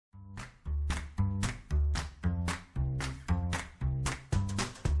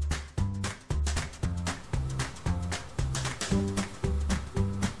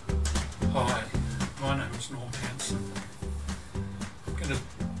Hi, my name is Norm Hanson. I'm going to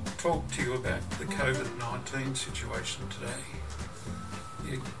talk to you about the COVID-19 situation today.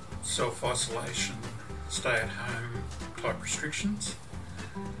 The self-isolation, stay-at-home type restrictions,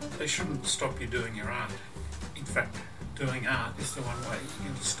 they shouldn't stop you doing your art. In fact, doing art is the one way you're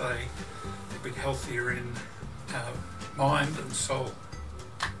going to stay a bit healthier in mind and soul.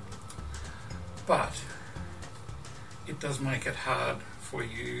 But it does make it hard for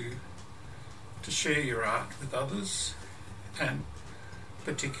you to share your art with others and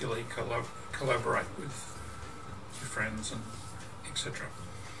particularly collaborate with your friends and etc.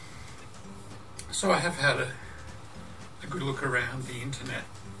 So I have had a good look around the internet,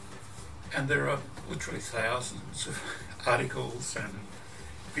 and there are literally thousands of articles and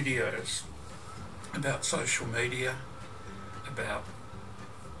videos about social media, about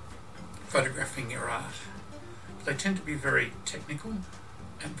photographing your art. They tend to be very technical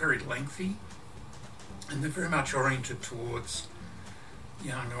and very lengthy, and they're very much oriented towards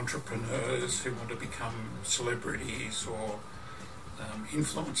young entrepreneurs who want to become celebrities or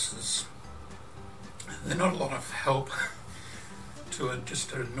influencers. They're not a lot of help to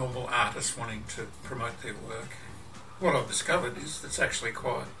just a normal artist wanting to promote their work. What I've discovered is it's actually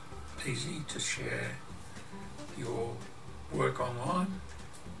quite easy to share your work online.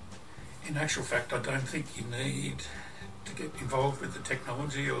 In actual fact, I don't think you need to get involved with the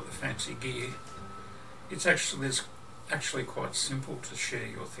technology or the fancy gear. It's actually quite simple to share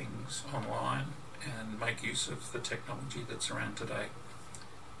your things online and make use of the technology that's around today.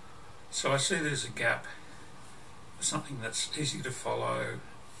 So I see there's a gap for something that's easy to follow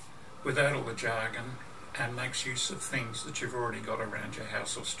without all the jargon and makes use of things that you've already got around your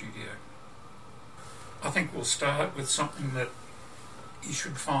house or studio. I think we'll start with something that you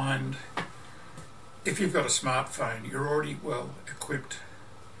should find. If you've got a smartphone, you're already well equipped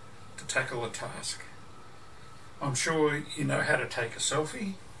to tackle a task. I'm sure you know how to take a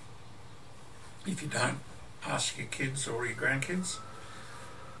selfie. If you don't, ask your kids or your grandkids.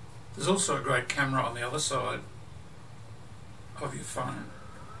 There's also a great camera on the other side of your phone,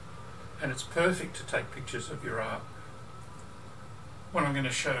 and it's perfect to take pictures of your art. What I'm going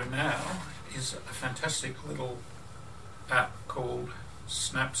to show now is a fantastic little app called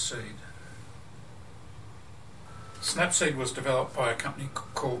Snapseed. Snapseed was developed by a company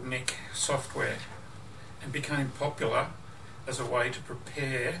called Nick Software and became popular as a way to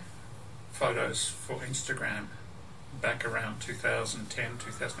prepare photos for Instagram back around 2010,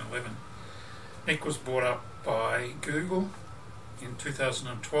 2011. Nick was bought up by Google in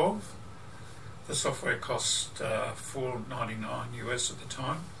 2012. The software cost $4.99 US at the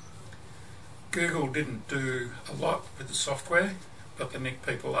time. Google didn't do a lot with the software, but the Nick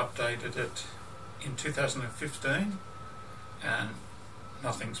people updated it in 2015 and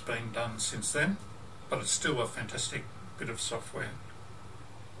nothing's been done since then, but it's still a fantastic bit of software.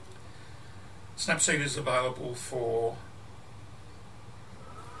 Snapseed is available for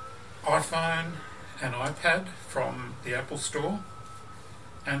iPhone and iPad from the Apple Store,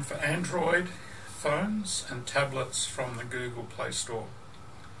 and for Android phones and tablets from the Google Play Store.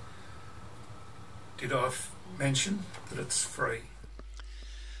 Did I mention that it's free?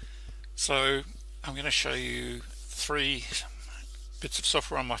 So I'm going to show you 3 bits of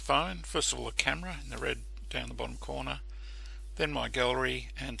software on my phone. First of all, a camera in the red down the bottom corner, then my gallery,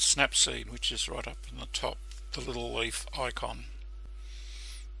 and Snapseed, which is right up in the top, the little leaf icon.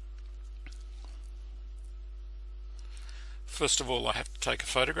 First of all, I have to take a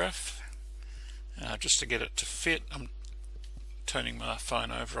photograph. Just to get it to fit, I'm turning my phone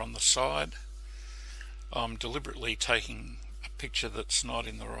over on the side. I'm deliberately taking a picture that's not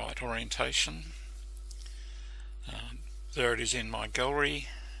in the right orientation. There it is in my gallery,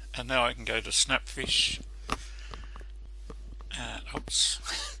 and now I can go to Snapfish. Oops,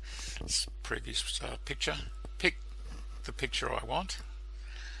 this previous picture. Pick the picture I want,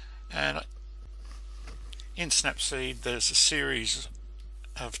 and in Snapseed there's a series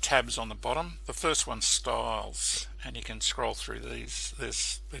of tabs on the bottom. The first one's styles, and you can scroll through these.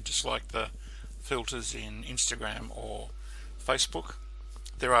 They're just like the filters in Instagram or Facebook.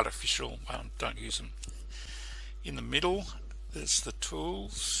 They're artificial, don't use them. In the middle there's the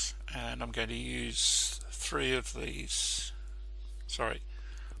tools, and I'm going to use 4 of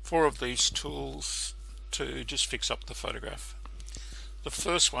these tools to just fix up the photograph. The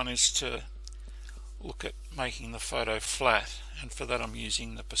first one is to look at making the photo flat, and for that I'm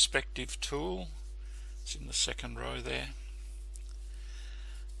using the perspective tool. It's in the second row there.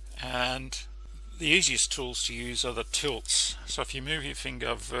 And the easiest tools to use are the tilts. So if you move your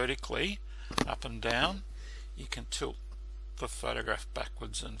finger vertically up and down, you can tilt the photograph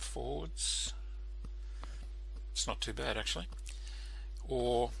backwards and forwards. It's not too bad actually.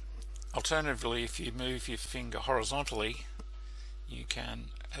 Or alternatively, if you move your finger horizontally, you can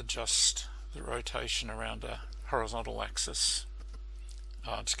adjust the rotation around a horizontal axis.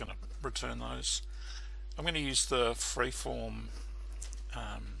 I'm just going to return those. I'm going to use the freeform,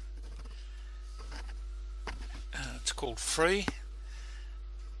 it's called free,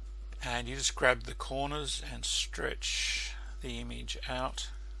 and you just grab the corners and stretch the image out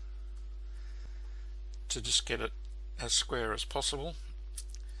to just get it as square as possible.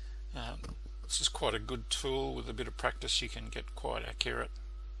 This is quite a good tool. With a bit of practice you can get quite accurate.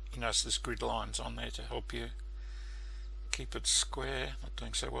 You notice there's grid lines on there to help you keep it square. Not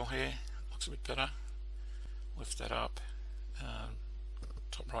doing so well here. Looks a bit better. Lift that up.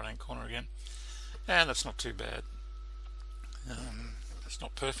 Top right hand corner again. And that's not too bad. It's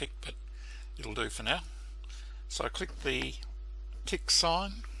not perfect, but it'll do for now. So I click the tick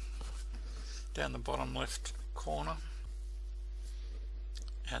sign down the bottom left corner,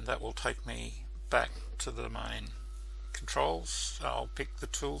 and that will take me back to the main controls. I'll pick the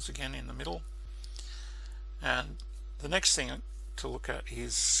tools again in the middle, and the next thing to look at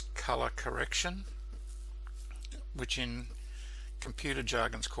is color correction, which in computer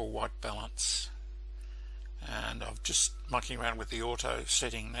jargon is called white balance. And I've just mucking around with the auto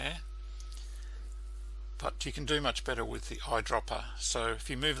setting there, but you can do much better with the eyedropper. So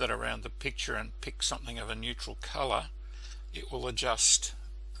if you move that around the picture and pick something of a neutral color, it will adjust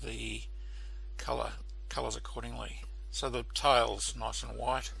the colors accordingly. So the tail's nice and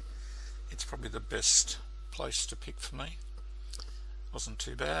white. It's probably the best place to pick for me. Wasn't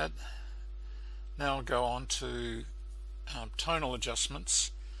too bad. Now I'll go on to tonal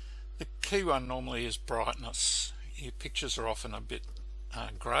adjustments. The key one normally is brightness. Your pictures are often a bit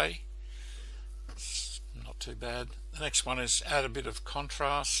grey. It's not too bad. The next one is add a bit of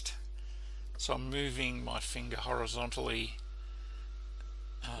contrast. So I'm moving my finger horizontally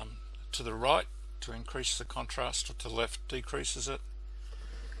to the right to increase the contrast, or to the left decreases it.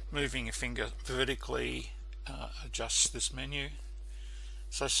 Moving your finger vertically adjusts this menu.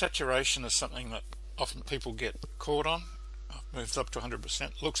 So saturation is something that often people get caught on. I've moved up to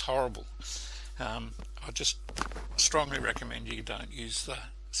 100%. Looks horrible. I just strongly recommend you don't use the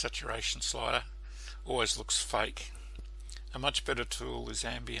saturation slider. Always looks fake. A much better tool is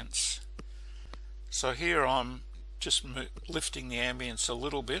ambience. So here I'm just lifting the ambience a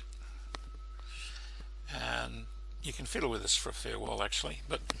little bit, and you can fiddle with this for a fair while actually,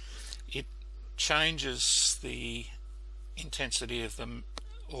 but it changes the intensity of the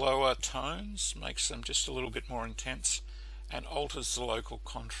lower tones, makes them just a little bit more intense, and alters the local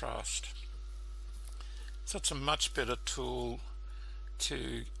contrast. So it's a much better tool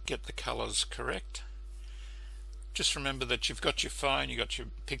to get the colors correct. Just remember that you've got your phone, you've got your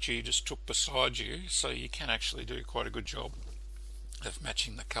picture you just took beside you, so you can actually do quite a good job of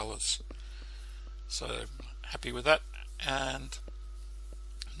matching the colors. So happy with that. And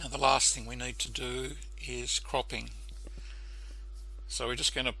now the last thing we need to do is cropping. So we're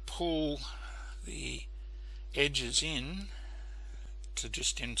just going to pull the edges in to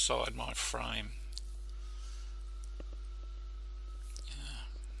just inside my frame.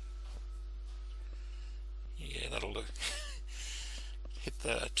 Yeah, that'll do. Hit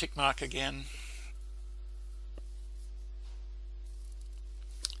the tick mark again.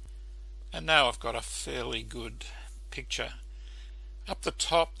 And now I've got a fairly good picture. Up the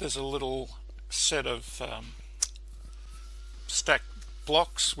top there's a little set of stacked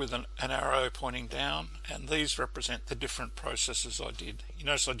blocks with an arrow pointing down, and these represent the different processes I did. You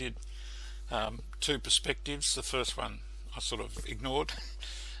notice I did two perspectives. The first one I sort of ignored,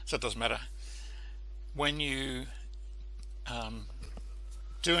 so it doesn't matter. When you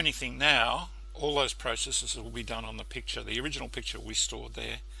do anything now, all those processes will be done on the picture. The original picture will be stored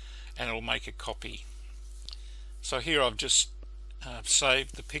there, and it'll make a copy. So here I've just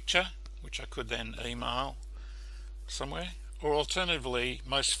saved the picture, which I could then email somewhere, or alternatively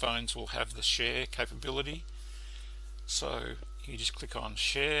most phones will have the share capability. So you just click on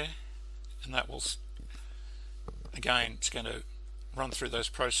share, and that will, again, it's going to run through those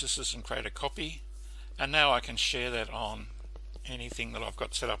processes and create a copy. And now I can share that on anything that I've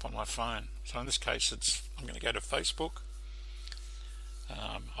got set up on my phone. So in this case I'm going to go to Facebook.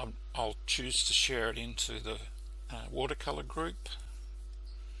 I'll choose to share it into the watercolor group,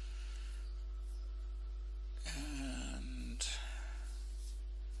 and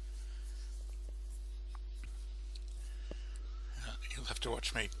you'll have to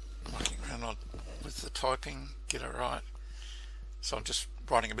watch me mucking around with the typing, get it right. So I'm just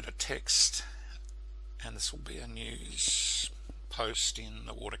writing a bit of text, and this will be a news post in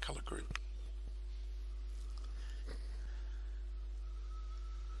the watercolour group.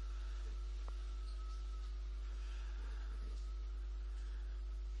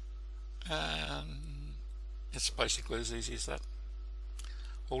 And it's basically as easy as that.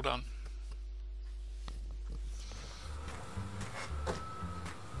 All done.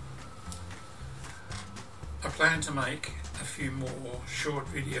 I plan to make a few more short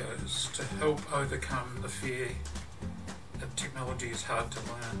videos to help overcome the fear that technology is hard to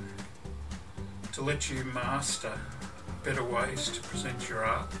learn, to let you master better ways to present your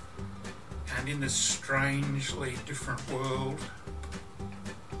art, and in this strangely different world,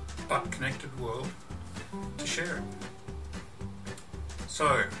 but connected world, to share it.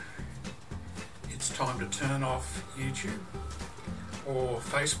 So, it's time to turn off YouTube or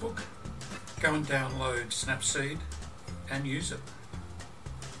Facebook, go and download Snapseed and use it.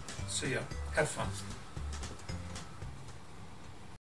 See ya. Have fun.